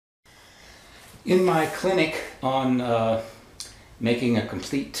In my clinic on making a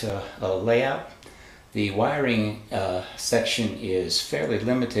complete layout, the wiring section is fairly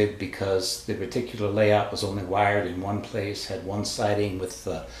limited because the particular layout was only wired in one place, had one siding with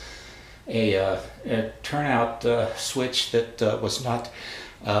a turnout switch that was not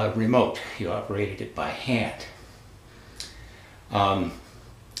remote. You operated it by hand.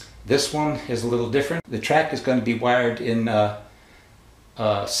 This one is a little different. The track is going to be wired in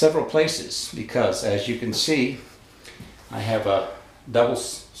several places because, as you can see, I have a double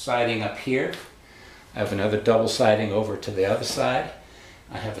siding up here. I have another double siding over to the other side.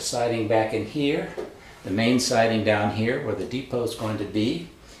 I have a siding back in here, the main siding down here where the depot is going to be.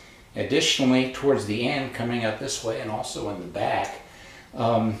 Additionally, towards the end, coming up this way and also in the back,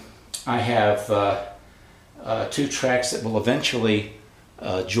 I have two tracks that will eventually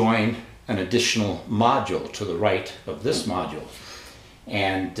join an additional module to the right of this module.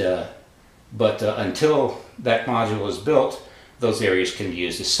 And until that module is built, those areas can be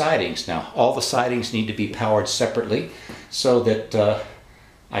used as sidings. Now, all the sidings need to be powered separately so that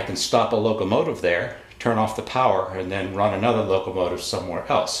I can stop a locomotive there, turn off the power, and then run another locomotive somewhere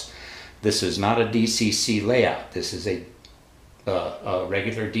else. This is not a DCC layout. This is a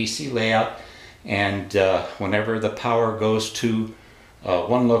regular DC layout, and whenever the power goes to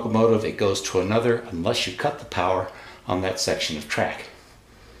one locomotive, it goes to another unless you cut the power on that section of track.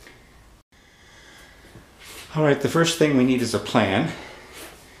 All right, the first thing we need is a plan.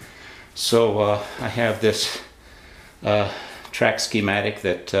 So I have this track schematic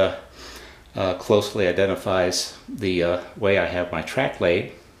that closely identifies the way I have my track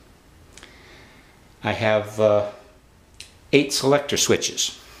laid. I have 8 selector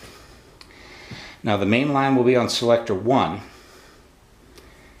switches. Now the main line will be on selector 1.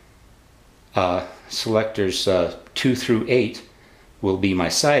 Selectors 2 through 8 will be my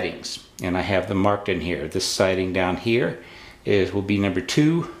sidings, and I have them marked in here. This siding down here will be number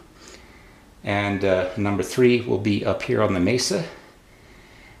 2, and number 3 will be up here on the mesa.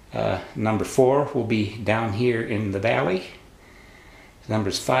 Number 4 will be down here in the valley.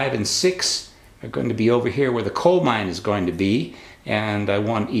 Numbers 5 and 6 are going to be over here where the coal mine is going to be, and I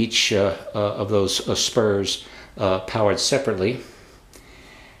want each of those spurs powered separately.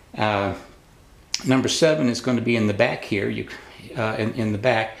 Number 7 is going to be in the back here, in the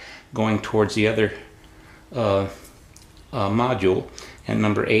back, going towards the other module, and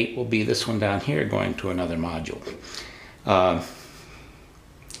number 8 will be this one down here going to another module. I'm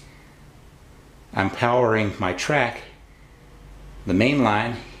powering my track, the main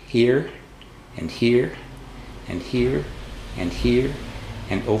line, here and here and here and here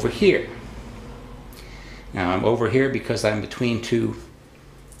and over here. Now I'm over here because I'm between two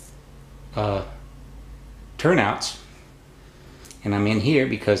turnouts, and I'm in here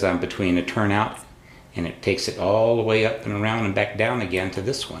because I'm between a turnout, and it takes it all the way up and around and back down again to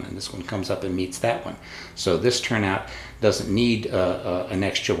this one, and this one comes up and meets that one. So this turnout doesn't need an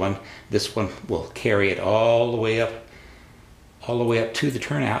extra one. This one will carry it all the way up to the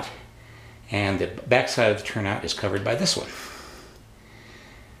turnout, and the back side of the turnout is covered by this one.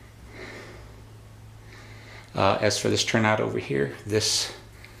 As for this turnout over here, this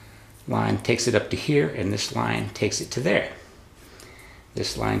line takes it up to here, and this line takes it to there.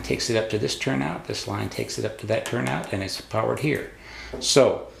 This line takes it up to this turnout, this line takes it up to that turnout, and it's powered here.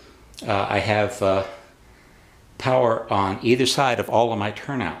 So I have power on either side of all of my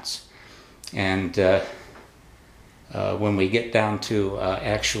turnouts. And when we get down to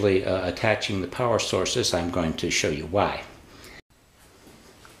actually attaching the power sources, I'm going to show you why.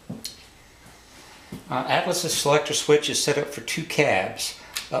 Atlas's selector switch is set up for 2 cabs,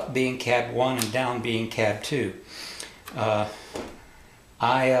 up being cab 1 and down being cab 2.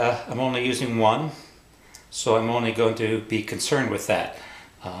 I'm only using one, so I'm only going to be concerned with that.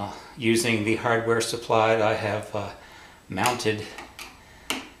 Using the hardware supplied, I have mounted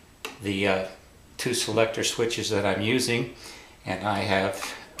the 2 selector switches that I'm using, and I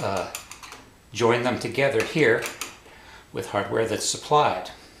have joined them together here with hardware that's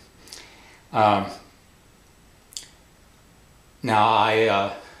supplied. Now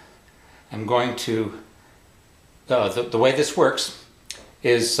I am going to, the way this works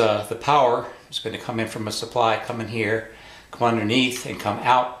is the power is going to come in from a supply, come in here, come underneath and come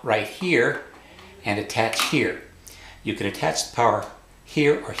out right here and attach here. You can attach the power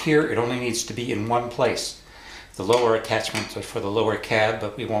here or here. It only needs to be in one place. The lower attachments are for the lower cab,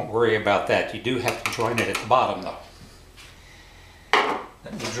 but we won't worry about that. You do have to join it at the bottom though.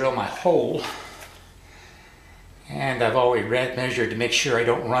 Let me drill my hole. And I've already measured to make sure I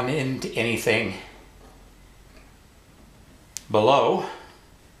don't run into anything below.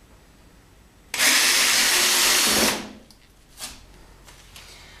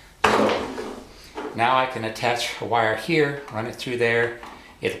 now I can attach a wire here, run it through there.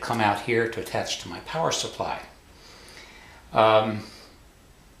 It'll come out here to attach to my power supply.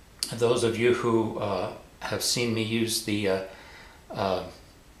 Those of you who have seen me use the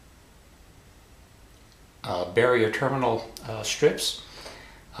barrier terminal strips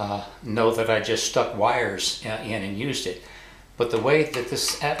know that I just stuck wires in and used it. But the way that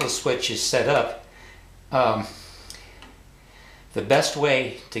this Atlas switch is set up, the best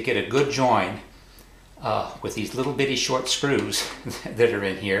way to get a good join with these little bitty short screws that are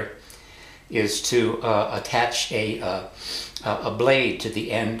in here is to attach a blade to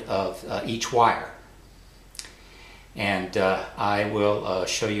the end of each wire. And I will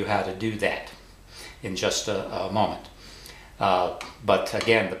show you how to do that in just a moment. But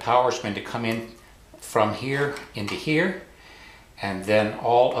again, the power is going to come in from here into here, and then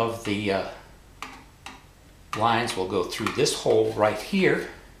all of the lines will go through this hole right here.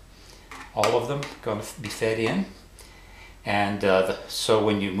 All of them going to be fed in. And so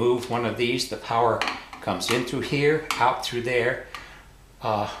when you move one of these, the power comes in through here, out through there.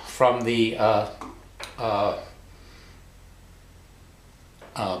 From the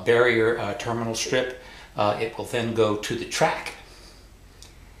barrier terminal strip, it will then go to the track.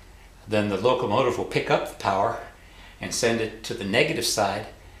 Then the locomotive will pick up the power and send it to the negative side,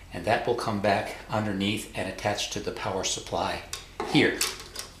 and that will come back underneath and attach to the power supply here,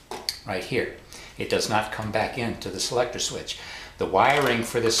 right here. It does not come back into the selector switch. The wiring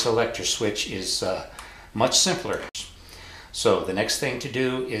for this selector switch is much simpler. So the next thing to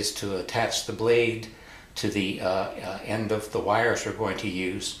do is to attach the blade to the end of the wires we're going to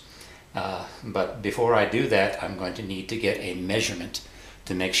use. But before I do that, I'm going to need to get a measurement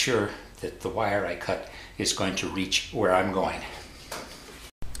to make sure that the wire I cut is going to reach where I'm going.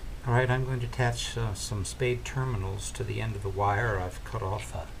 Alright, I'm going to attach some spade terminals to the end of the wire. I've cut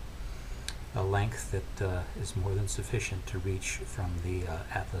off a length that is more than sufficient to reach from the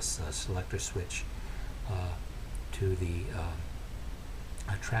Atlas selector switch to the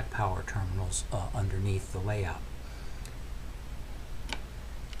track power terminals underneath the layout.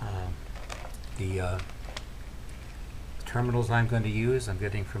 The terminals I'm going to use, I'm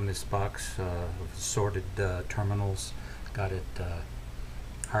getting from this box of assorted terminals. Got it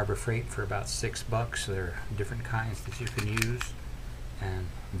Harbor Freight for about $6. There are different kinds that you can use, and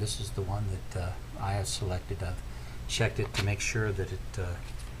this is the one that I have selected. I've checked it to make sure that it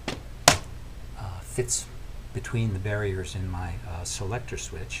fits between the barriers in my selector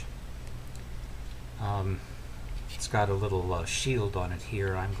switch. It's got a little shield on it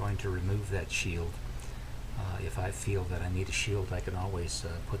here. I'm going to remove that shield. If I feel that I need a shield, I can always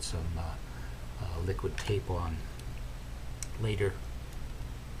put some liquid tape on later.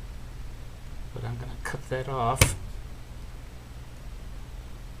 But I'm going to cut that off.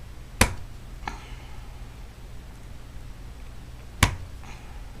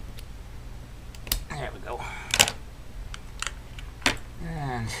 There we go.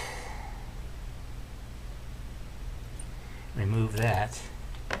 And remove that.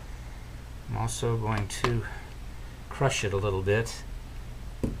 I'm also going to crush it a little bit.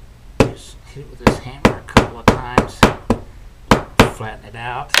 Just hit it with this hammer a couple of times. Flatten it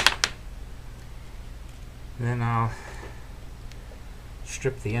out. Then I'll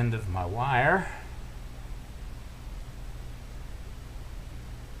strip the end of my wire.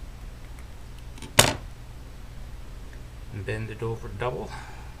 And bend it over double.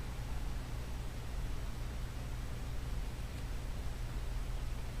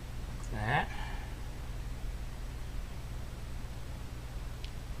 Like that.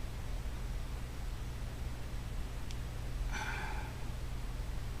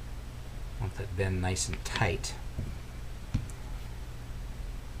 Want that bend nice and tight.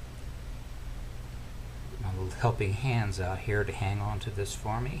 My little helping hands out here to hang on to this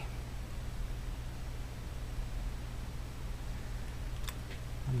for me.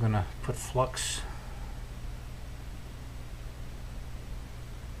 I'm going to put flux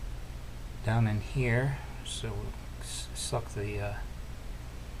down in here, so we'll suck the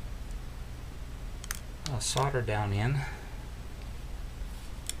solder down in.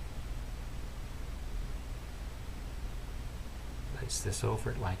 Place this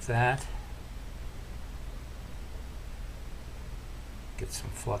over it like that. Get some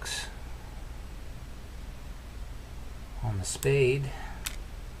flux on the spade.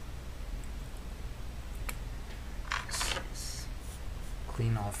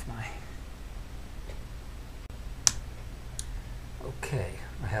 Clean off my... Okay,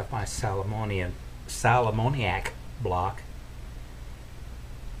 I have my Salamoniac block.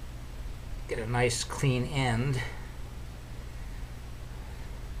 Get a nice clean end.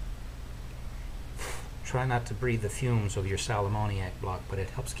 try not to breathe the fumes of your sal ammoniac block, but it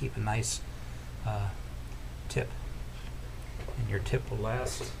helps keep a nice tip. And your tip will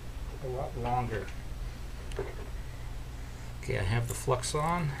last a lot longer. Okay, I have the flux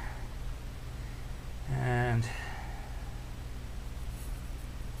on. And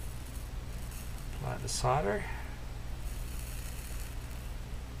apply the solder.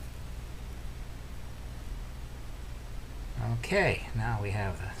 Okay, now we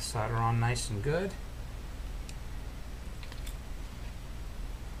have the solder on nice and good.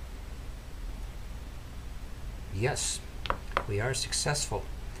 Yes, we are successful.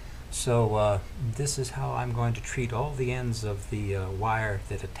 So this is how I'm going to treat all the ends of the wire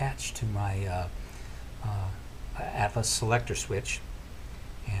that attach to my Atlas selector switch,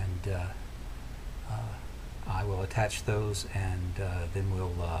 and I will attach those, and then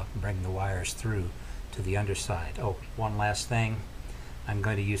we'll bring the wires through to the underside. Oh, one last thing, I'm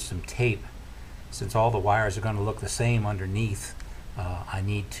going to use some tape. Since all the wires are going to look the same underneath, I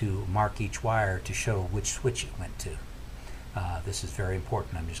need to mark each wire to show which switch it went to. This is very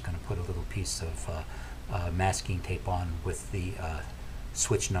important. I'm just going to put a little piece of masking tape on with the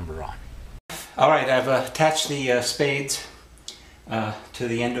switch number on. Alright, I've attached the spades to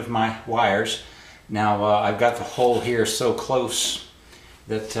the end of my wires. Now I've got the hole here so close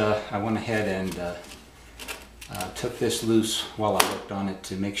that I went ahead and took this loose while I worked on it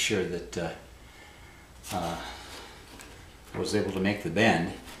to make sure that I was able to make the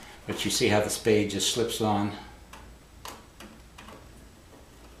bend. But you see how the spade just slips on.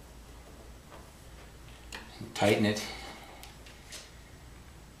 Tighten it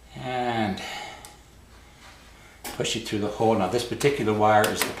and push it through the hole. Now this particular wire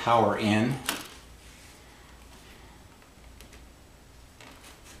is the power in.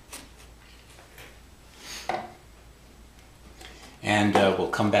 And we'll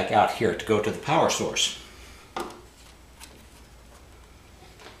come back out here to go to the power source.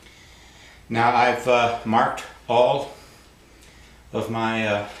 Now I've marked all of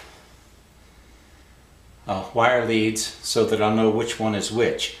my wire leads so that I'll know which one is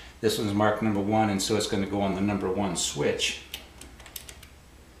which. This one's marked number 1, and so it's going to go on the number 1 switch.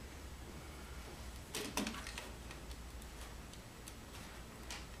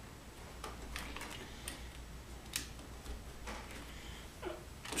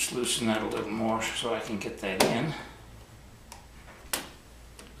 Just loosen that a little more so I can get that in.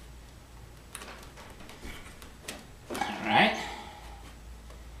 Alright.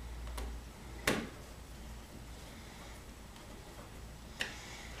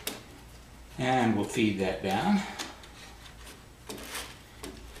 And we'll feed that down.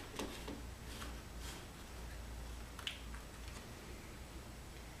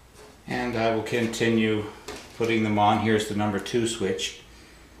 And I will continue putting them on. Here's the number 2 switch.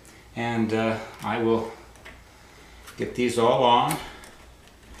 And I will get these all on,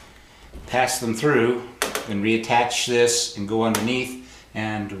 pass them through, and reattach this and go underneath,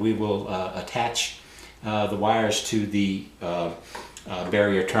 and we will attach the wires to the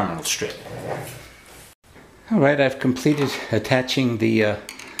barrier terminal strip. Alright, I've completed attaching the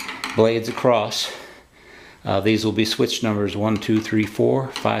blades across. These will be switch numbers 1, 2, 3, 4,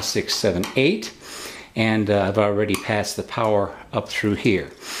 5, 6, 7, 8, and I've already passed the power up through here.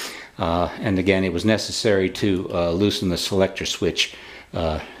 And again, it was necessary to loosen the selector switch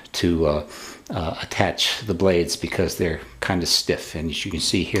to attach the blades because they're kind of stiff, and as you can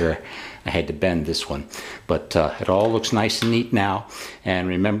see here I had to bend this one, but it all looks nice and neat now. And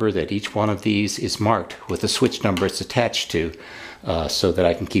remember that each one of these is marked with the switch number it's attached to, so that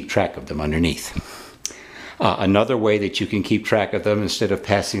I can keep track of them underneath. Another way that you can keep track of them instead of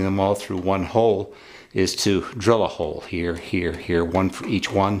passing them all through one hole is to drill a hole here, here, here, one for each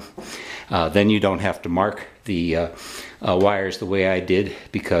one. Then you don't have to mark the wires the way I did,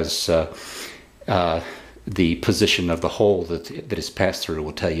 because the position of the hole that is passed through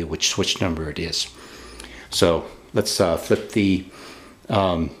will tell you which switch number it is. So let's flip the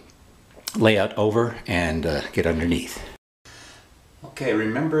layout over and get underneath. Okay,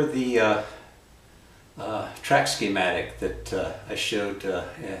 remember the track schematic that I showed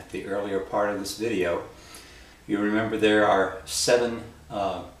at the earlier part of this video. You remember there are 7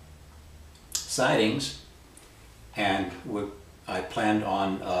 sidings, and I planned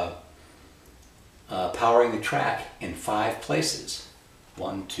on powering the track in 5 places.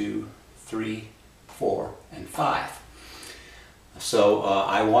 1, 2, 3, 4, and 5. So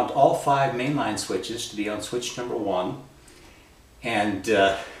I want all 5 mainline switches to be on switch number 1, and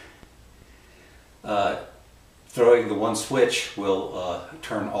throwing the one switch will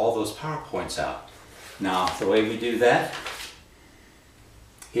turn all those power points out. Now the way we do that,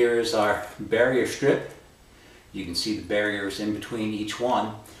 here is our barrier strip You can see the barriers in between each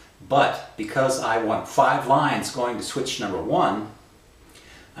one. But because I want 5 lines going to switch number 1,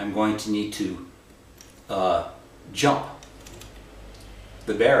 I'm going to need to jump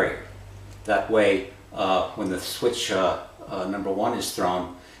the barrier. That way, when the switch number 1 is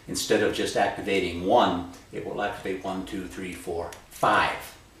thrown, instead of just activating 1, it will activate 1, 2, 3, 4,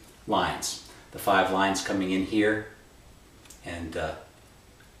 5 lines. The 5 lines coming in here and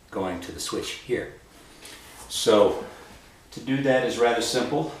going to the switch here. So to do that is rather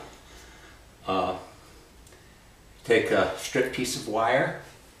simple. Take a strip piece of wire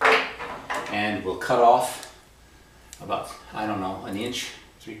and we'll cut off about, I don't know, an inch,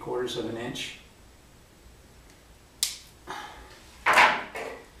 3/4 of an inch.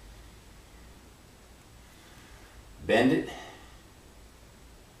 Bend it.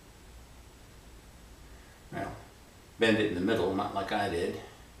 Well, bend it in the middle, not like I did.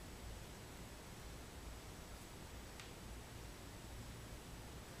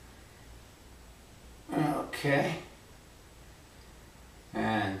 Okay.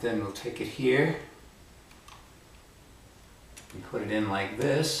 And then we'll take it here and put it in like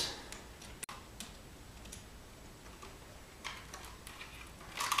this.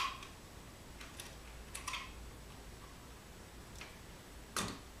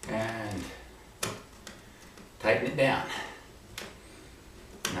 And tighten it down.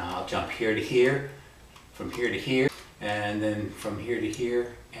 Now I'll jump here to here, from here to here, and then from here to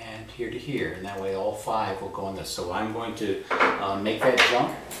here, and here to here, and that way all 5 will go on this. So I'm going to make that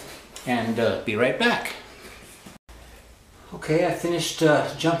jump and be right back. Okay, I finished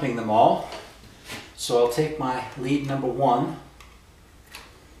jumping them all. So I'll take my lead number 1.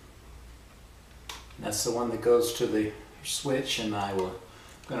 That's the one that goes to the switch, and I'm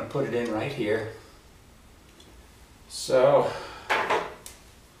going to put it in right here. So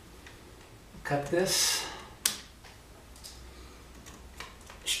cut this.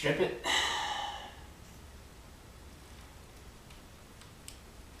 Strip it.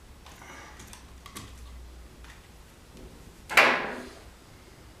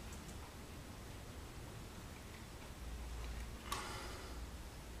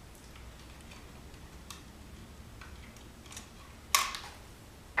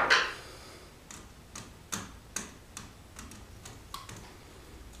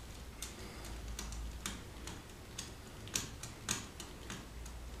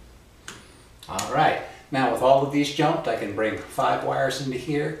 Alright, now with all of these jumped, I can bring 5 wires into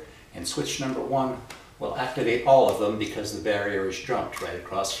here, and switch number 1 will activate all of them because the barrier is jumped right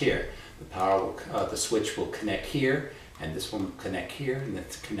across here. The switch will connect here, and this one will connect here, and then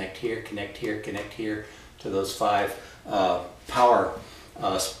connect here, connect here, connect here to those 5 power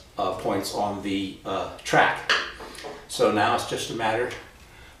points on the track. So now it's just a matter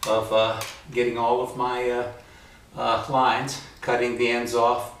of getting all of my lines, cutting the ends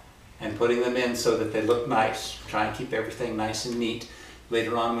off, and putting them in so that they look nice. Try and keep everything nice and neat.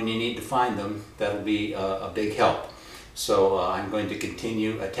 Later on when you need to find them, that'll be a big help. So I'm going to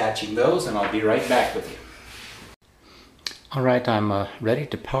continue attaching those, and I'll be right back with you. Alright, I'm ready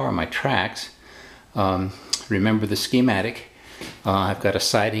to power my tracks. Remember the schematic. I've got a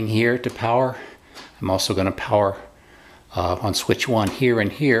siding here to power. I'm also going to power on switch 1 here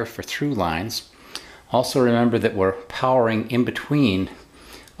and here for through lines. Also remember that we're powering in between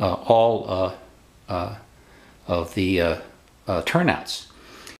all of the turnouts.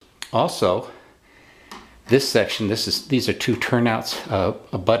 Also, this section, these are 2 turnouts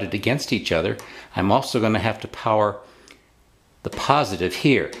butted against each other. I'm also going to have to power the positive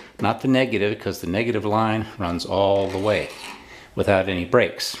here, not the negative, because the negative line runs all the way without any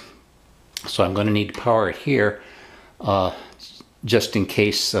breaks. So I'm going to need to power it here just in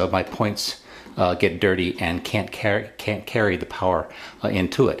case my points get dirty and can't carry the power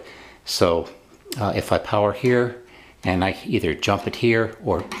into it. So if I power here and I either jump it here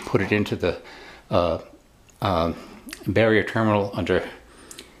or put it into the barrier terminal under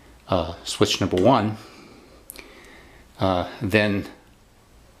switch number 1, then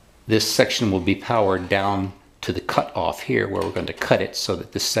this section will be powered down to the cut off here, where we're going to cut it so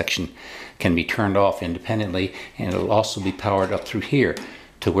that this section can be turned off independently, and it'll also be powered up through here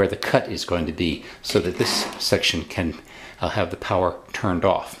to where the cut is going to be, so that this section can have the power turned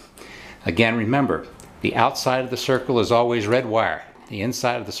off. Again, remember, the outside of the circle is always red wire. The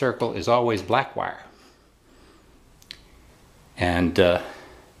inside of the circle is always black wire. And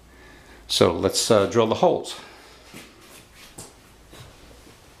so let's drill the holes.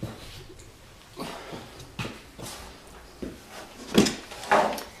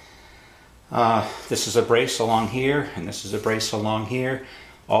 This is a brace along here, and this is a brace along here.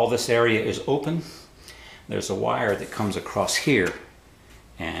 All this area is open. there's a wire that comes across here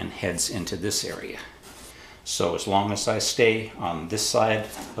and heads into this area. So as long as I stay on this side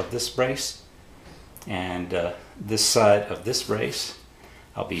of this brace and this side of this brace,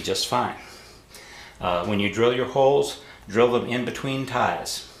 I'll be just fine. When you drill your holes, drill them in between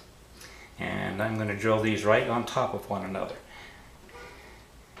ties. And I'm going to drill these right on top of one another,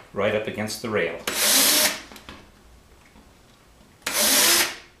 right up against the rail.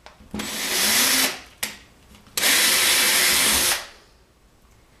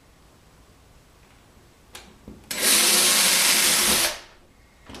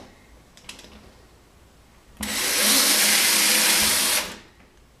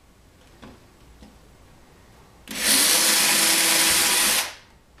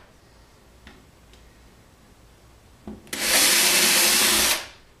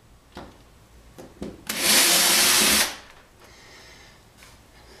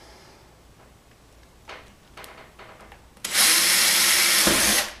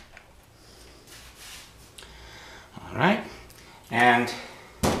 Alright, and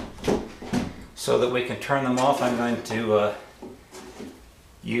so that we can turn them off, I'm going to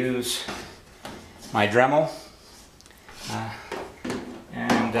use my Dremel,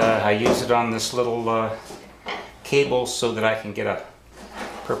 and I use it on this little cable so that I can get a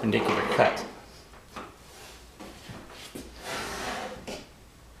perpendicular cut.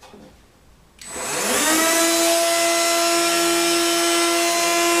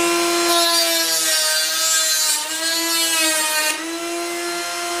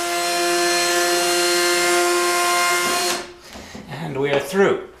 We are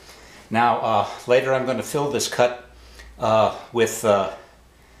through. Now later I'm going to fill this cut with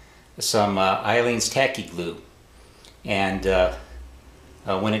some Aleene's tacky glue, and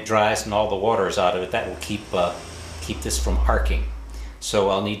when it dries and all the water is out of it, that will keep this from arcing. So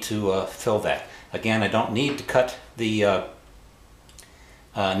I'll need to fill that. Again, I don't need to cut the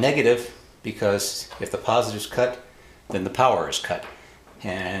negative, because if the positive is cut, then the power is cut,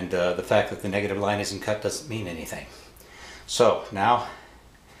 and the fact that the negative line isn't cut doesn't mean anything. So now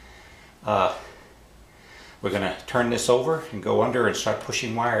we're going to turn this over and go under and start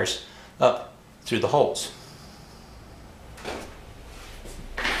pushing wires up through the holes.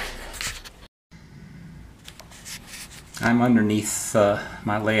 I'm underneath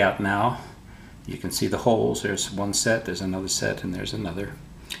my layout now. You can see the holes. There's one set, there's another set, and there's another.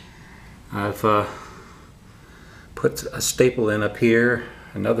 I've put a staple in up here,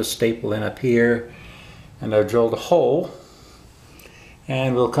 another staple in up here, and I've drilled a hole.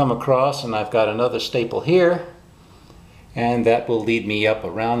 And we'll come across, and I've got another staple here, and that will lead me up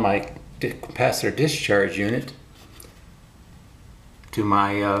around my capacitor discharge unit to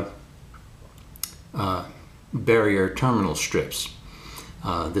my barrier terminal strips.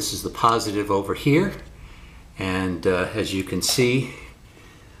 This is the positive over here, and as you can see,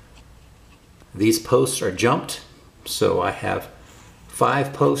 these posts are jumped, so I have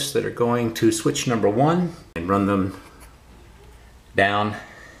 5 posts that are going to switch number 1 and run them down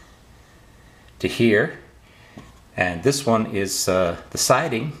to here, and this one is the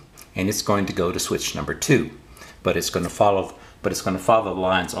siding, and it's going to go to switch number 2, but it's going to follow the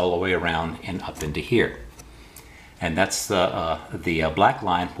lines all the way around and up into here, and that's the black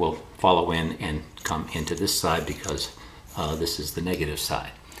line will follow in and come into this side, because this is the negative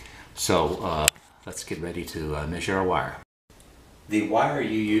side. So let's get ready to measure our wire. The wire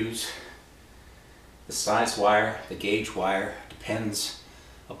you use, the size wire, the gauge wire, depends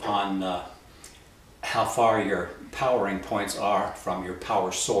upon how far your powering points are from your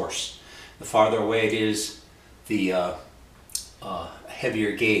power source. The farther away it is, the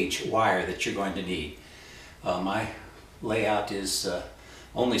heavier gauge wire that you're going to need. My layout is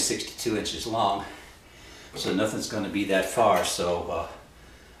only 62 inches long, so nothing's going to be that far, so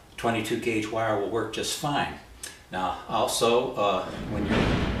 22 gauge wire will work just fine. Now also, when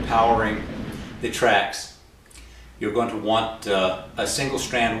you're powering the tracks, you're going to want a single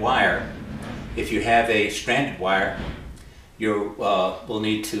strand wire. If you have a stranded wire, you will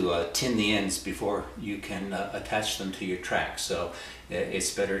need to tin the ends before you can attach them to your track. So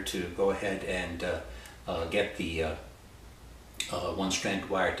it's better to go ahead and get the one stranded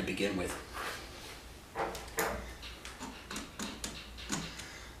wire to begin with.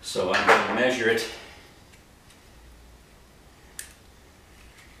 So I'm going to measure it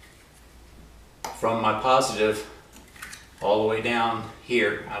from my positive all the way down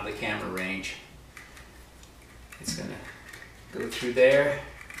here out of the camera range. It's going to go through there,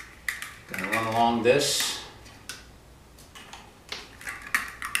 going to run along this,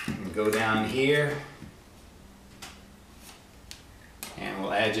 and go down here, and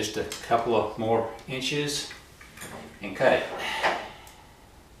we'll add just a couple of more inches and cut it.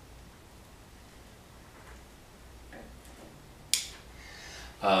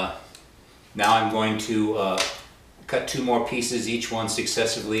 Now I'm going to cut 2 more pieces, each one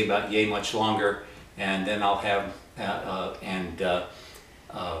successively about yay much longer, and then I'll have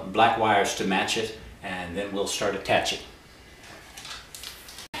black wires to match it, and then we'll start attaching.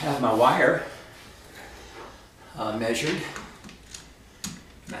 I have my wire measured,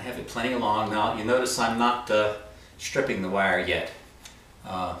 and I have it plenty long. Now you notice I'm not stripping the wire yet.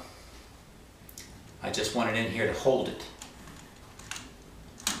 I just want it in here to hold it.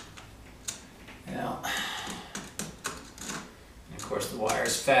 Now, and of course the wire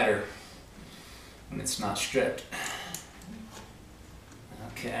is fatter when it's not stripped.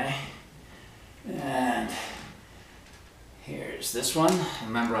 Okay, and here's this one.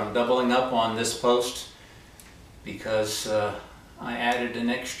 Remember, I'm doubling up on this post because I added an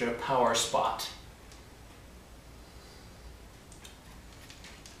extra power spot.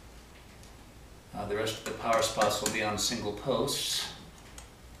 The rest of the power spots will be on single posts.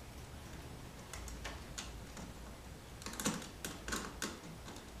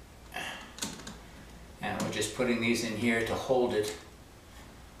 And we're just putting these in here to hold it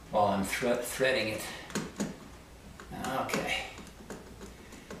while I'm threading it. Okay.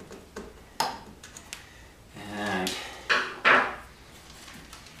 And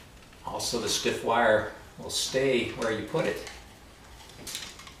also the stiff wire will stay where you put it.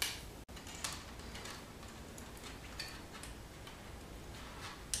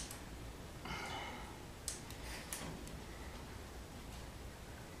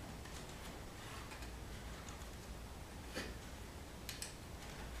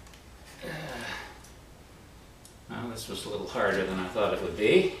 Well, this was a little harder than I thought it would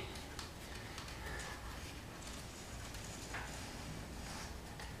be.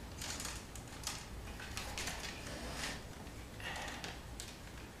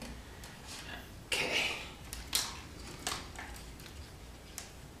 Okay.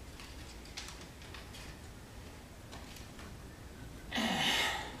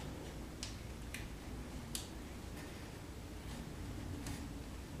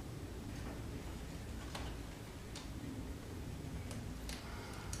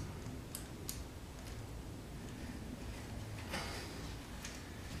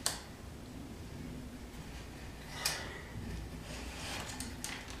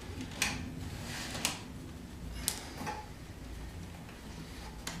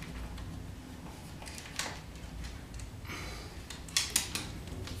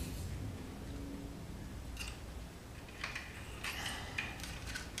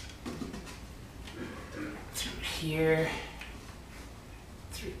 Here,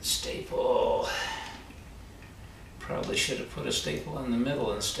 through the staple. Probably should have put a staple in the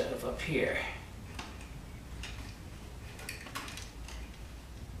middle instead of up here.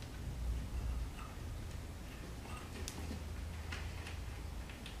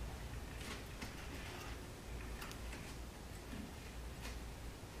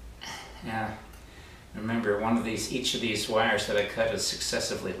 Now, remember, each of these wires that I cut is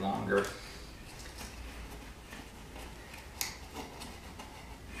successively longer.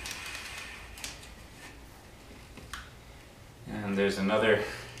 And there's another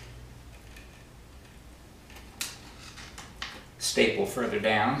staple further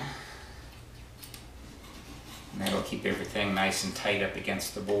down, and that'll keep everything nice and tight up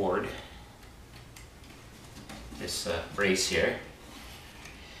against the board. This brace here.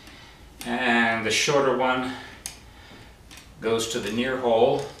 And the shorter one goes to the near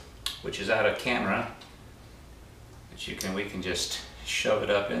hole, which is out of camera, but we can just shove it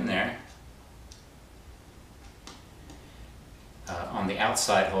up in there. On the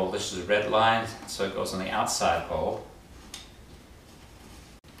outside hole, this is a red line, so it goes on the outside hole.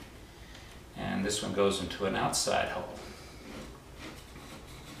 And this one goes into an outside hole.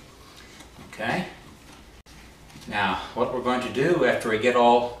 Okay? Now, what we're going to do after we get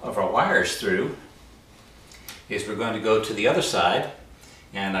all of our wires through is we're going to go to the other side,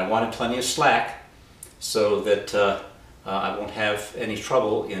 and I wanted plenty of slack so that I won't have any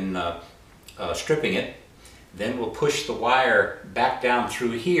trouble in stripping it. Then we'll push the wire back down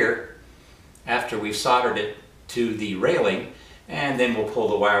through here after we've soldered it to the railing, and then we'll pull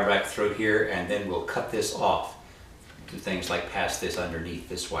the wire back through here, and then we'll cut this off. Do things like pass this underneath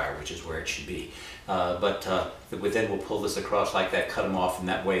this wire, which is where it should be. Then we'll pull this across like that, cut them off, and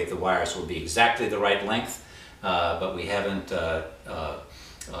that way the wires will be exactly the right length, but we haven't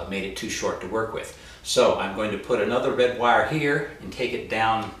made it too short to work with. So I'm going to put another red wire here and take it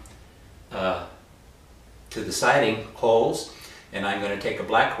down to the siding holes, And I'm going to take a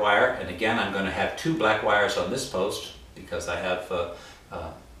black wire, and again I'm going to have 2 black wires on this post because I have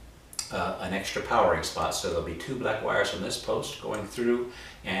an extra powering spot. So there'll be 2 black wires on this post going through,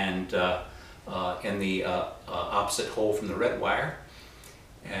 and in the opposite hole from the red wire,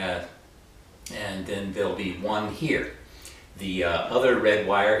 and then there'll be 1 here. The other red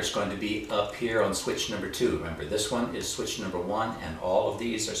wire is going to be up here on switch number 2. Remember, this one is switch number 1, and all of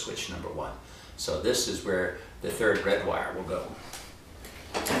these are switch number 1. So this is where the 3rd red wire will go.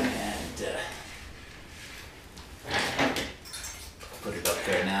 And put it up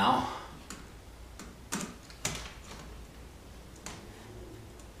there now.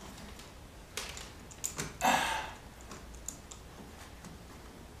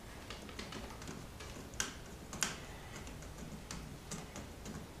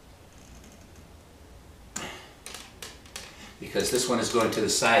 Because this one is going to the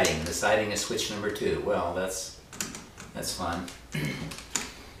siding. The siding is switch number 2. Well, that's fun.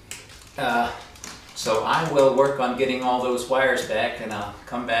 So I will work on getting all those wires back, and I'll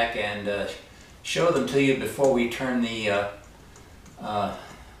come back and show them to you before we turn the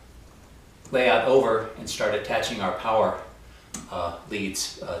layout over and start attaching our power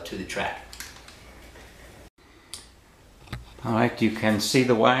leads to the track. All right, you can see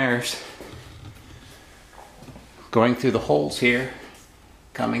the wires going through the holes here,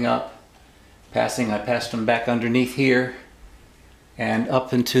 coming up, I passed them back underneath here and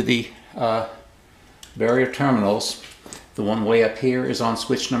up into the barrier terminals. The one way up here is on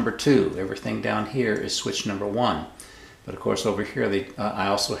switch number 2. Everything down here is switch number 1. But of course over here I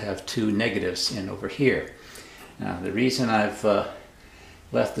also have 2 negatives in over here. Now the reason I've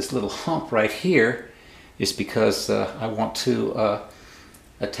left this little hump right here is because I want to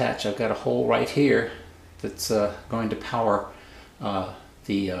attach, I've got a hole right here that's going to power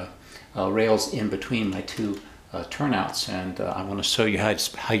the rails in between my 2 turnouts, and I want to show you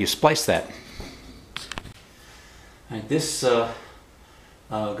how you splice that. And this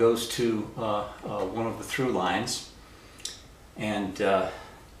goes to one of the through lines, and to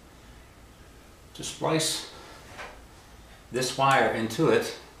splice this wire into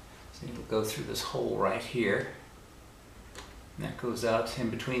it, so it'll go through this hole right here, and that goes out in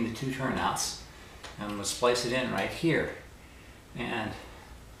between the 2 turnouts. I'm going to splice it in right here, and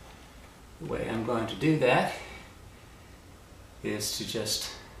the way I'm going to do that is to just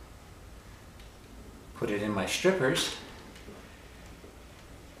put it in my strippers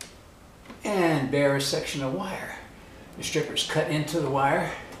and bare a section of wire. The strippers cut into the wire.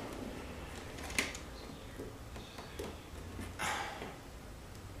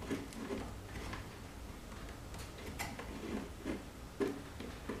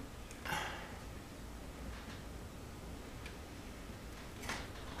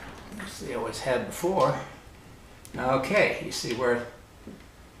 I always had before. Okay, you see where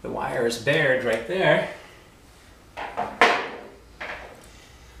the wire is bared right there.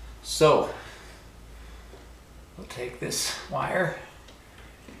 So we'll take this wire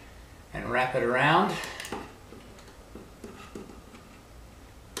and wrap it around.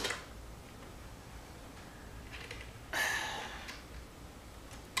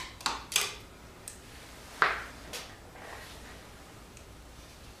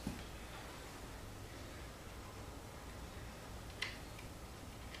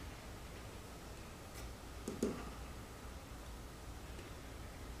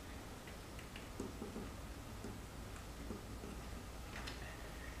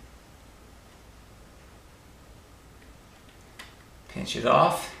 Pinch it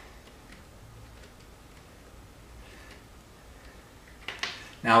off.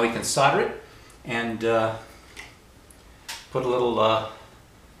 Now we can solder it and put a little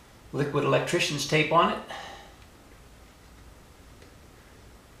liquid electrician's tape on it.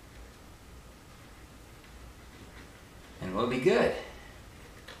 And we'll be good.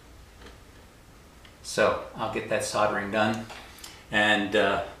 So I'll get that soldering done, and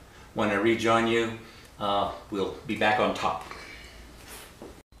when I rejoin you, we'll be back on top.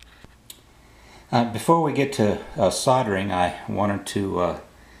 Before we get to soldering, I wanted to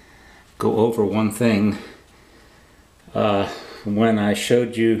go over one thing. When I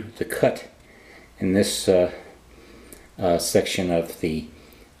showed you the cut in this section of the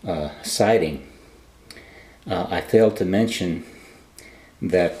siding, I failed to mention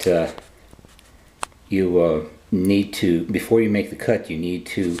that you need to, before you make the cut, you need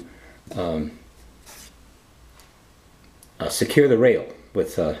to secure the rail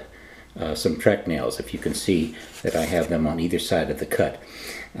with some track nails. If you can see that I have them on either side of the cut.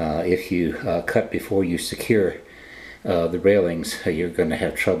 If you cut before you secure the railings, you're going to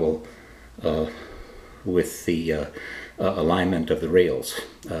have trouble with the alignment of the rails,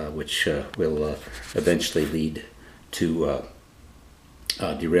 which will eventually lead to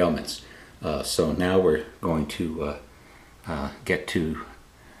derailments. So now we're going to get to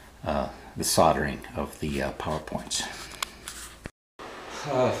the soldering of the power points.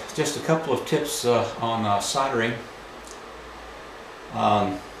 Just a couple of tips on soldering.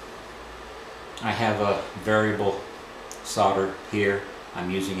 I have a variable solder here. I'm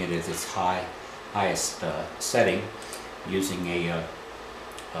using it at its highest setting, using a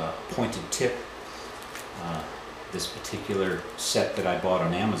pointed tip. This particular set that I bought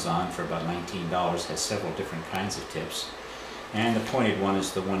on Amazon for about $19 has several different kinds of tips, and the pointed one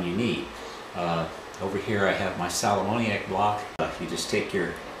is the one you need. Over here I have my Salomoniac block. You just take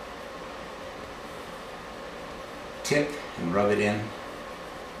your tip and rub it in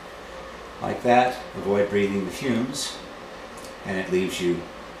like that. Avoid breathing the fumes, and it leaves you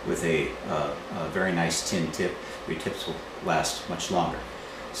with a very nice tin tip. Your tips will last much longer.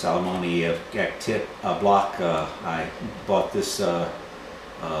 Salomoniac tip block, I bought this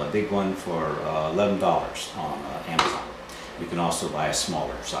big one for $11 on Amazon. You can also buy a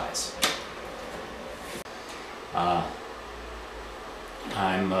smaller size.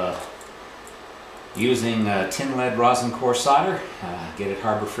 I'm using tin lead rosin core solder. Get it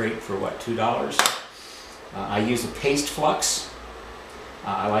Harbor Freight for what, $2? I use a paste flux.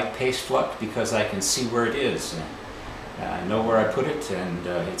 I like paste flux because I can see where it is. I know where I put it, and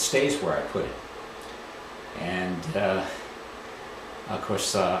it stays where I put it. And of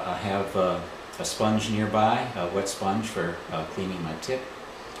course I have a sponge nearby, a wet sponge for cleaning my tip.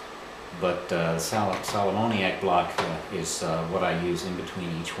 But the Salomoniac block is what I use in between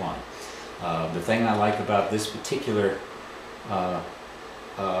each one. The thing I like about this particular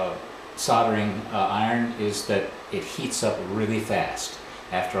soldering iron is that it heats up really fast.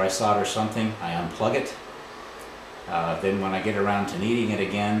 After I solder something, I unplug it. Then when I get around to needing it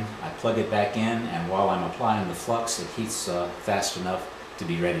again, I plug it back in, and while I'm applying the flux, it heats fast enough to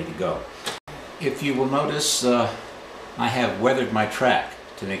be ready to go. If you will notice, I have weathered my track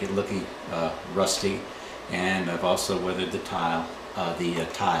to make it looking rusty, and I've also weathered the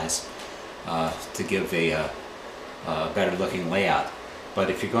ties to give a better looking layout. But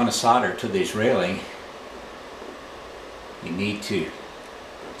if you're going to solder to this railing, you need to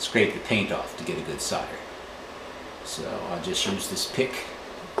scrape the paint off to get a good solder. So I'll just use this pick.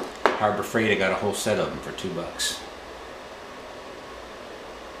 Harbor Freight, I got a whole set of them for $2.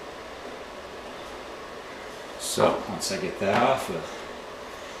 So once I get that off, we'll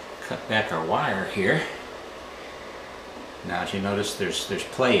cut back our wire here. Now as you notice, there's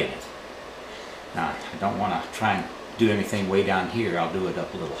play in it. Now I don't want to try and do anything way down here. I'll do it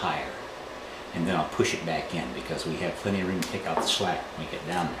up a little higher, and then I'll push it back in because we have plenty of room to take out the slack when we get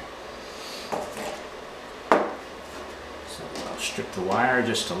down there. So I'll strip the wire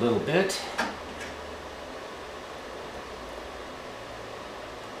just a little bit.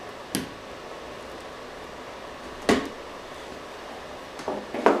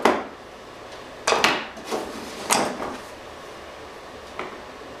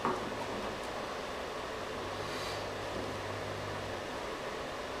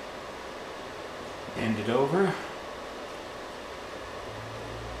 Bend it over.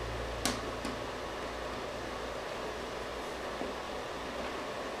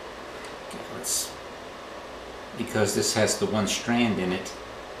 Okay, because this has the one strand in it,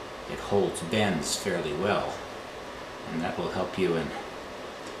 it holds bends fairly well, and that will help you in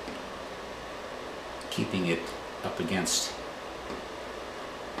keeping it up against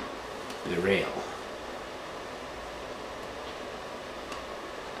the rail.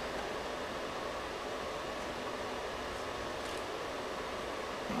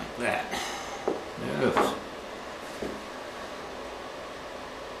 Like that. Oof.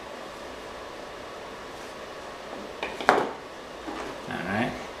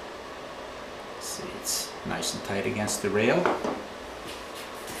 Alright. See, it's nice and tight against the rail.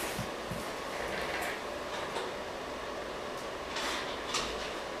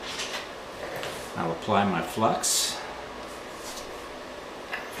 I'll apply my flux.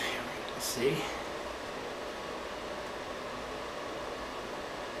 See?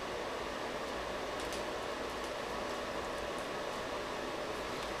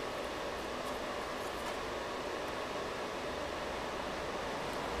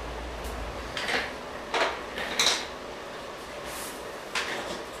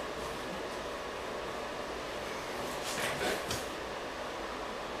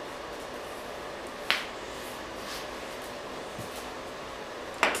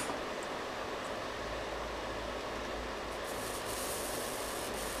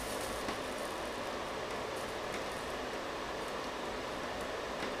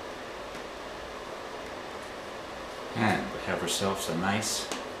 And we have ourselves a nice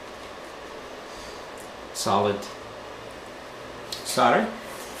solid solder.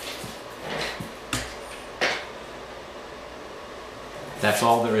 That's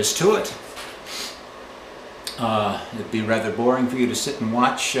all there is to it. It'd be rather boring for you to sit and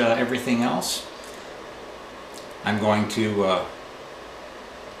watch everything else. I'm going to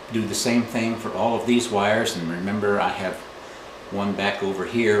do the same thing for all of these wires, and remember I have one back over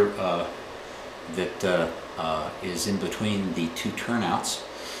here that is in between the two turnouts,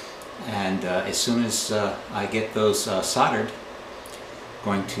 and as soon as I get those soldered, I'm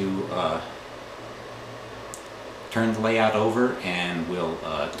going to turn the layout over and we'll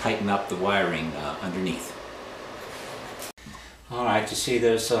tighten up the wiring underneath. Alright, you see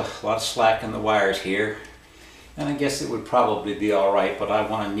there's a lot of slack in the wires here, and I guess it would probably be alright, but I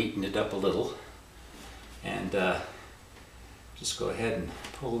want to neaten it up a little. And just go ahead and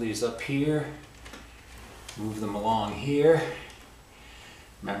pull these up here, move them along here.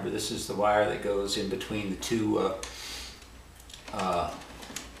 Remember, this is the wire that goes in between the two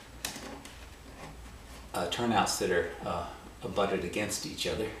turnouts that are abutted against each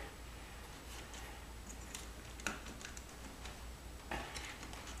other.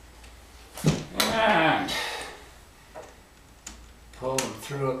 And pull them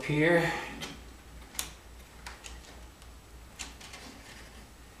through up here.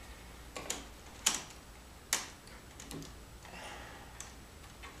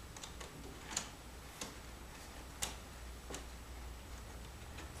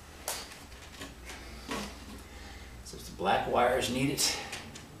 So if the black wires need it,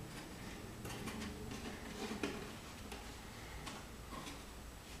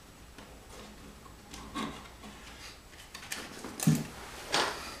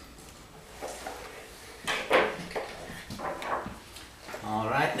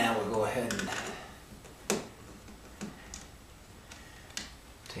 alright, now we'll go ahead and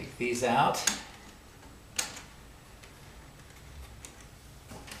take these out.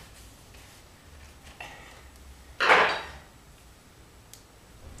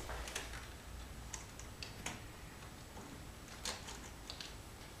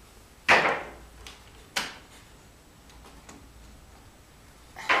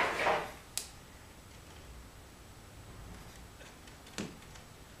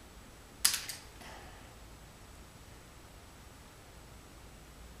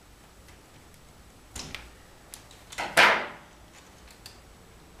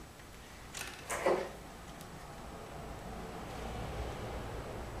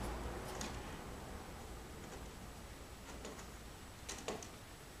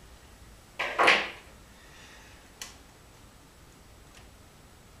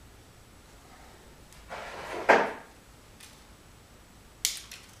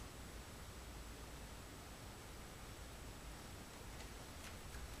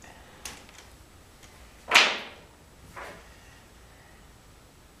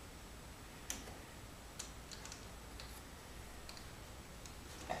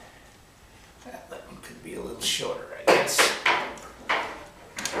 That one could be a little shorter, I guess.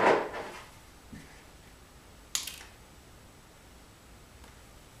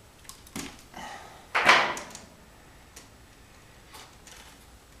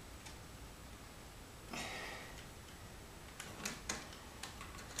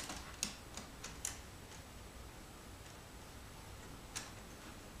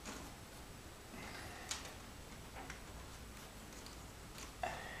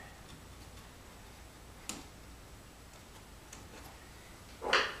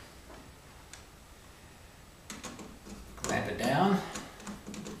 Clamp it down.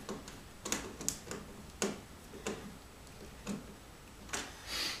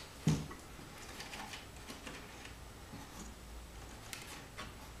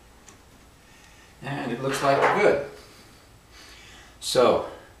 And it looks like we're good. So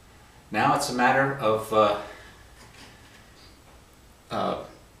now it's a matter of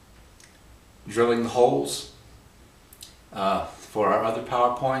drilling the holes for our other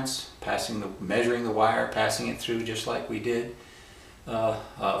PowerPoints, measuring the wire, passing it through just like we did for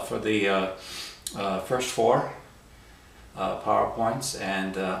the first four PowerPoints,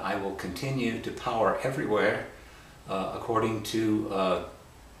 and I will continue to power everywhere according to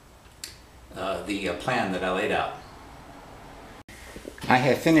the plan that I laid out. I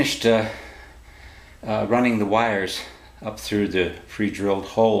have finished running the wires up through the pre-drilled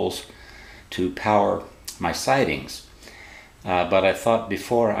holes to power my sidings. But I thought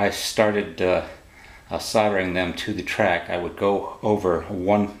before I started soldering them to the track, I would go over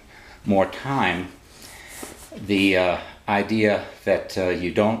one more time the idea that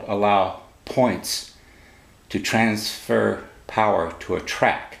you don't allow points to transfer power to a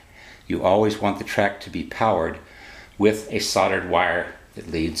track, you always want the track to be powered with a soldered wire that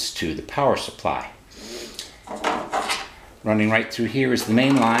leads to the power supply. Running right through here is the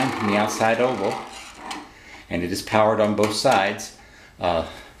main line in the outside oval, and it is powered on both sides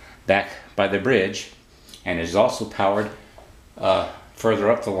back by the bridge, and it is also powered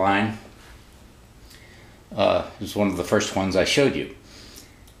further up the line. It was one of the first ones I showed you.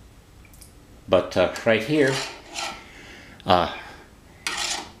 But right here,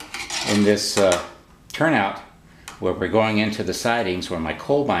 in this turnout where we're going into the sidings where my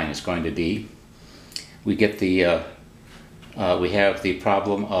coal mine is going to be, we get the we have the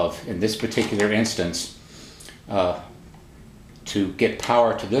problem of, in this particular instance, to get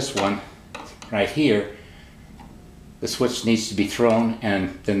power to this one right here, the switch needs to be thrown,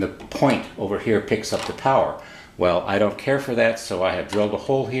 and then the point over here picks up the power. Well, I don't care for that, so I have drilled a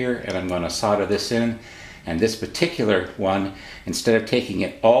hole here and I'm going to solder this in. And this particular one, instead of taking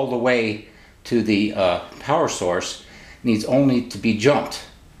it all the way to the power source, needs only to be jumped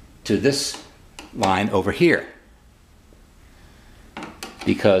to this line over here,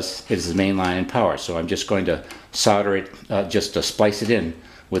 because it is the main line in power. So I'm just going to solder it, just to splice it in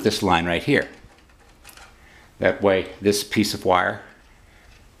with this line right here. That way this piece of wire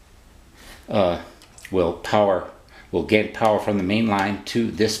will get power from the main line to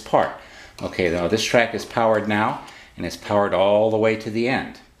this part. Okay, now this track is powered now, and it's powered all the way to the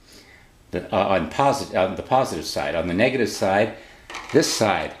end. On the positive side. On the negative side, this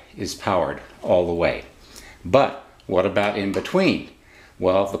side is powered all the way. But what about in between?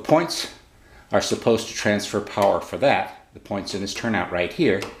 Well, the points are supposed to transfer power for that. The points in this turnout right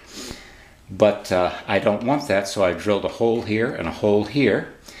here. But I don't want that, so I drilled a hole here and a hole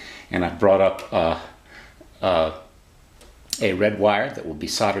here, and I brought up a red wire that will be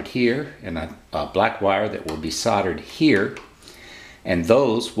soldered here and a black wire that will be soldered here, and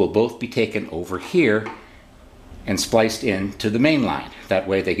those will both be taken over here and spliced into the main line. That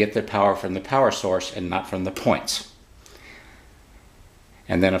way they get their power from the power source and not from the points.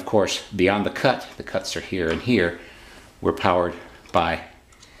 And then of course beyond the cuts are here and here, we're powered by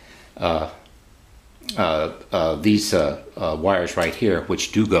these wires right here,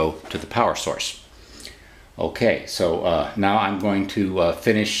 which do go to the power source. Okay, so now I'm going to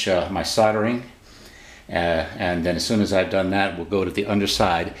finish my soldering, and then as soon as I've done that, we'll go to the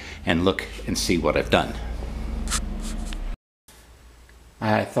underside and look and see what I've done.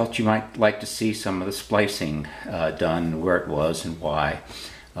 I thought you might like to see some of the splicing done, where it was and why.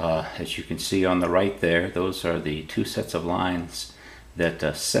 As you can see on the right there, those are the two sets of lines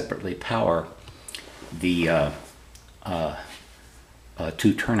that separately power the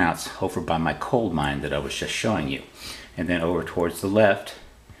two turnouts over by my coal mine that I was just showing you. And then over towards the left,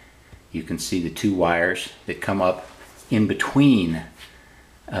 you can see the two wires that come up in between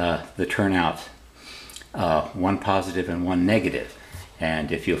the turnout, one positive and one negative.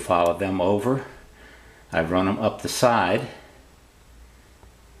 And if you follow them over, I've run them up the side,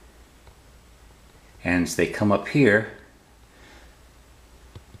 and as they come up here,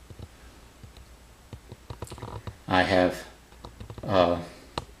 I have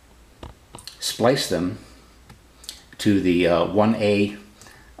splice them to the 1A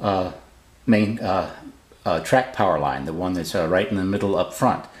main track power line, the one that's right in the middle up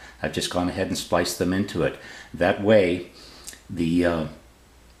front. I've just gone ahead and spliced them into it. That way the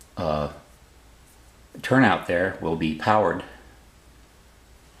turnout there will be powered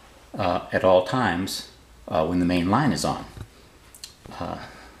at all times when the main line is on.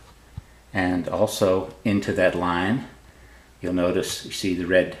 And also into that line, you'll notice, you see the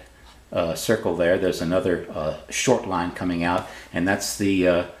red circle there, there's another short line coming out, and that's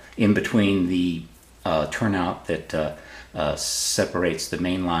the in between the turnout that separates the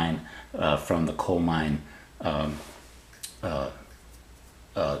main line from the coal mine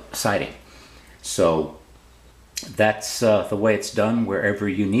siding. So that's the way it's done wherever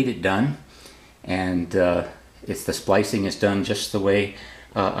you need it done, and it's the splicing is done just the way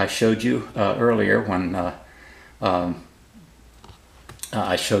I showed you earlier when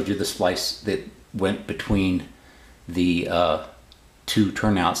I showed you the splice that went between the two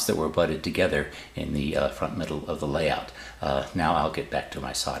turnouts that were butted together in the front middle of the layout. Now I'll get back to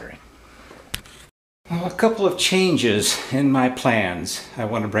my soldering. Well, a couple of changes in my plans I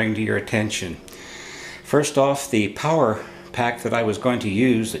want to bring to your attention. First off, the power pack that I was going to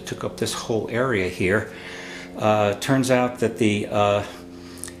use that took up this whole area here, turns out that the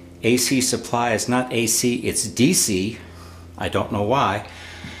AC supply is not AC, it's DC. I don't know why,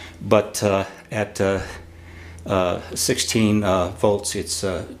 but at 16 volts, it's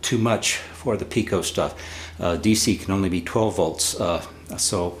too much for the Pico stuff. DC can only be 12 volts.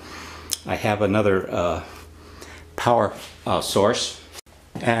 So I have another power source,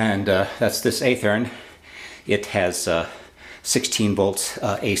 and that's this Athearn. It has 16 volts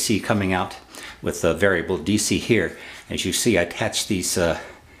AC coming out with a variable DC here. As you see, I attached these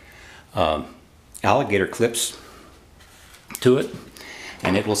alligator clips to it,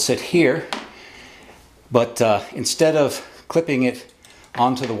 and it will sit here. But instead of clipping it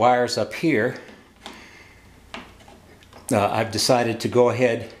onto the wires up here, I've decided to go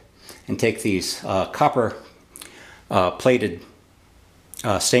ahead and take these copper plated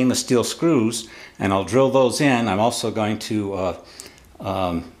stainless steel screws, and I'll drill those in. I'm also going to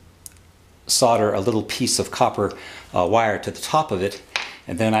solder a little piece of copper wire to the top of it,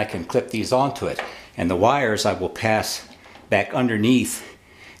 and then I can clip these onto it. And the wires I will pass back underneath,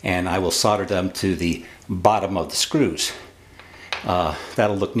 and I will solder them to the bottom of the screws.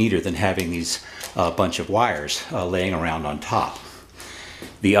 That'll look neater than having these bunch of wires laying around on top.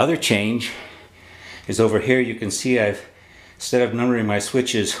 The other change is over here. You can see I've, instead of numbering my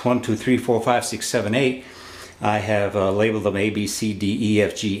switches 1, 2, 3, 4, 5, 6, 7, 8, I have labeled them A, B, C, D, E,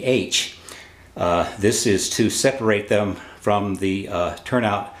 F, G, H. This is to separate them from the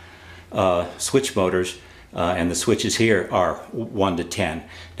turnout switch motors, and the switches here are 1 to 10.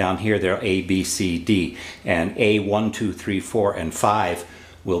 Down here they're A, B, C, D, and A, 1, 2, 3, 4, and 5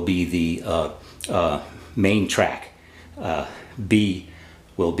 will be the main track. B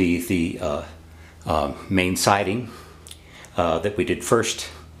will be the main siding that we did first,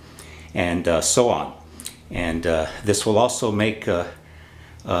 and so on. And this will also make the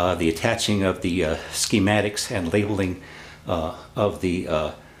attaching of the schematics and labeling of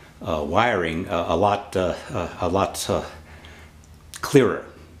the wiring a lot clearer.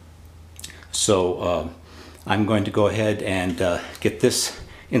 So I'm going to go ahead and get this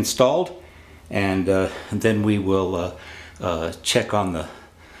installed, and then we will check on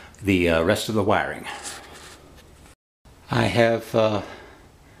the rest of the wiring. I have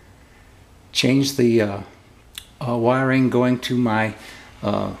changed the wiring going to my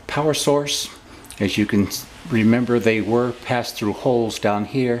power source. As you can remember, they were passed through holes down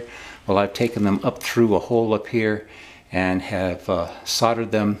here. Well, I've taken them up through a hole up here and have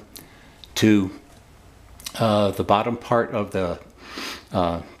soldered them to the bottom part of the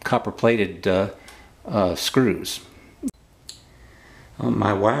copper plated screws.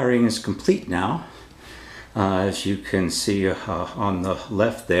 My wiring is complete now. As you can see on the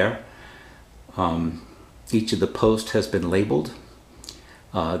left there, each of the posts has been labeled.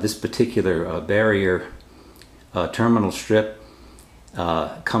 This particular barrier terminal strip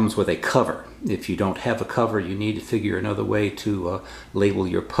comes with a cover. If you don't have a cover, you need to figure another way to label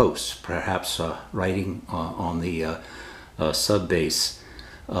your posts, perhaps writing on the sub-base.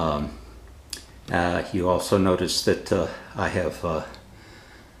 You also notice that I have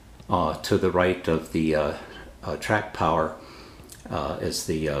to the right of the track power is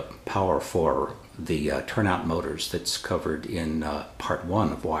the power for the turnout motors that's covered in part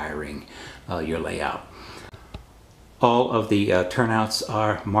 1 of wiring your layout. All of the turnouts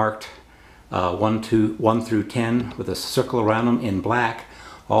are marked 1 through 10 with a circle around them in black.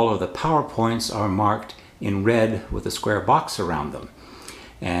 All of the power points are marked in red with a square box around them.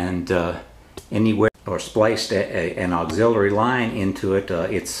 And anywhere or spliced an auxiliary line into it,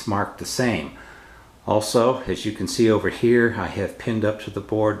 it's marked the same. Also, as you can see over here, I have pinned up to the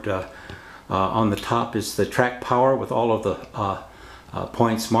board on the top is the track power with all of the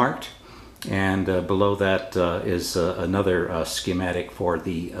points marked, and below that is another schematic for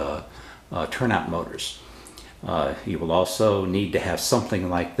the turnout motors. You will also need to have something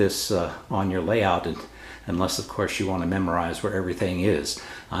like this on your layout, unless of course you want to memorize where everything is.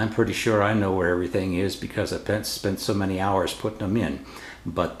 I'm pretty sure I know where everything is because I've spent so many hours putting them in,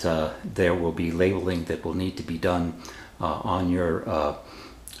 but there will be labeling that will need to be done on your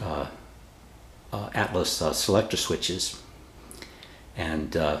Atlas selector switches,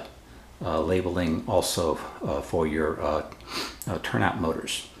 and labeling also for your turnout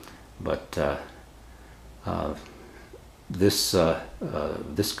motors. But this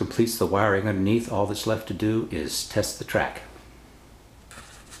completes the wiring underneath. All that's left to do is test the track.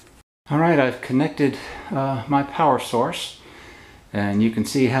 Alright, I've connected my power source, and you can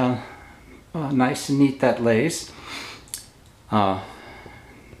see how nice and neat that lays.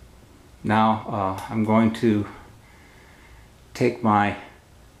 Now I'm going to take my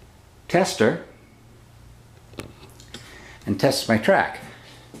tester and test my track.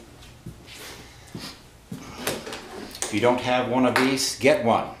 If you don't have one of these, get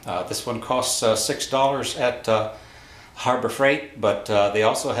one. This one costs $6 at Harbor Freight, but they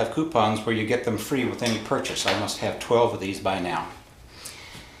also have coupons where you get them free with any purchase. I must have 12 of these by now.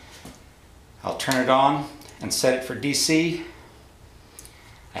 I'll turn it on and set it for DC.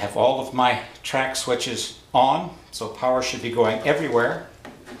 I have all of my track switches on, so power should be going everywhere.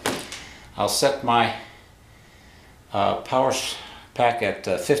 I'll set my power pack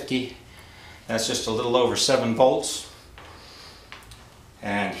at 50. That's just a little over 7 volts.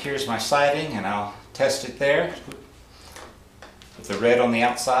 And here's my siding, and I'll test it there with the red on the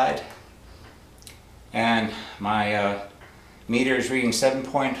outside. And my meter is reading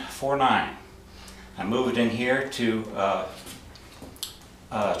 7.49. I move it in here to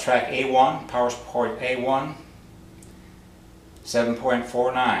track A1, power support A1,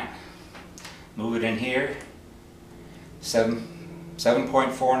 7.49. Move it in here,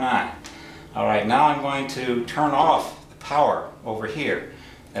 7.49. All right, now I'm going to turn off the power over here.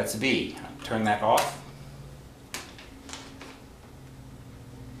 That's B. Turn that off.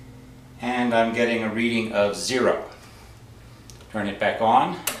 And I'm getting a reading of 0. Turn it back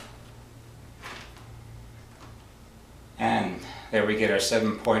on. And there we get our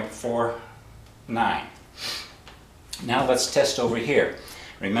 7.49. Now let's test over here.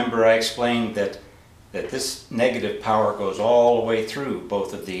 Remember I explained that this negative power goes all the way through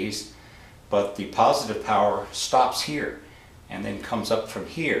both of these, but the positive power stops here and then comes up from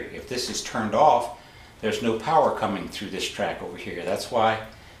here. If this is turned off, there's no power coming through this track over here. That's why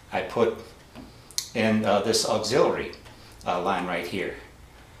I put in this auxiliary line right here,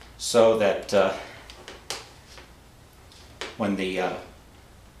 so that when the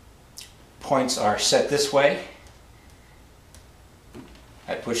points are set this way,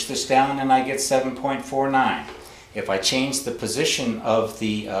 I push this down and I get 7.49. If I change the position of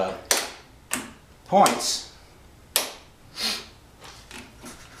the points,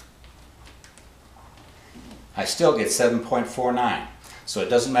 I still get 7.49. So it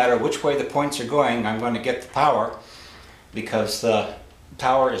doesn't matter which way the points are going, I'm going to get the power, because the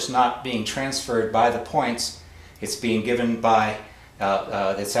power is not being transferred by the points. It's being given by,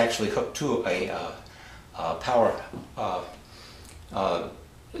 it's actually hooked to a power,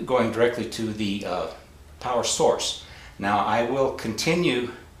 going directly to the power source. Now I will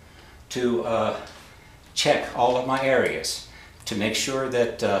continue to check all of my areas to make sure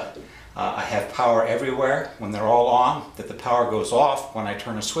that I have power everywhere when they're all on, that the power goes off when I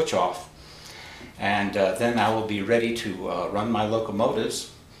turn a switch off. And then I will be ready to run my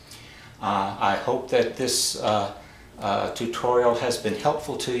locomotives. I hope that this tutorial has been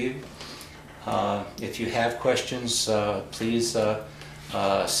helpful to you. If you have questions, please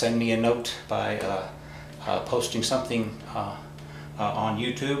send me a note by posting something on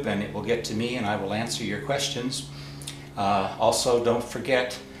YouTube, and it will get to me and I will answer your questions. Also, don't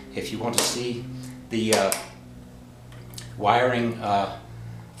forget, if you want to see the wiring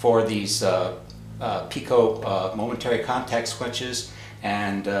for these Pico momentary contact switches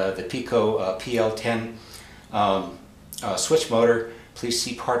and the Pico PL10 switch motor, please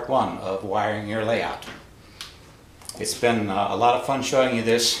see part 1 of wiring your layout. It's been a lot of fun showing you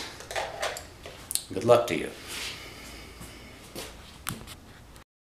this. Good luck to you.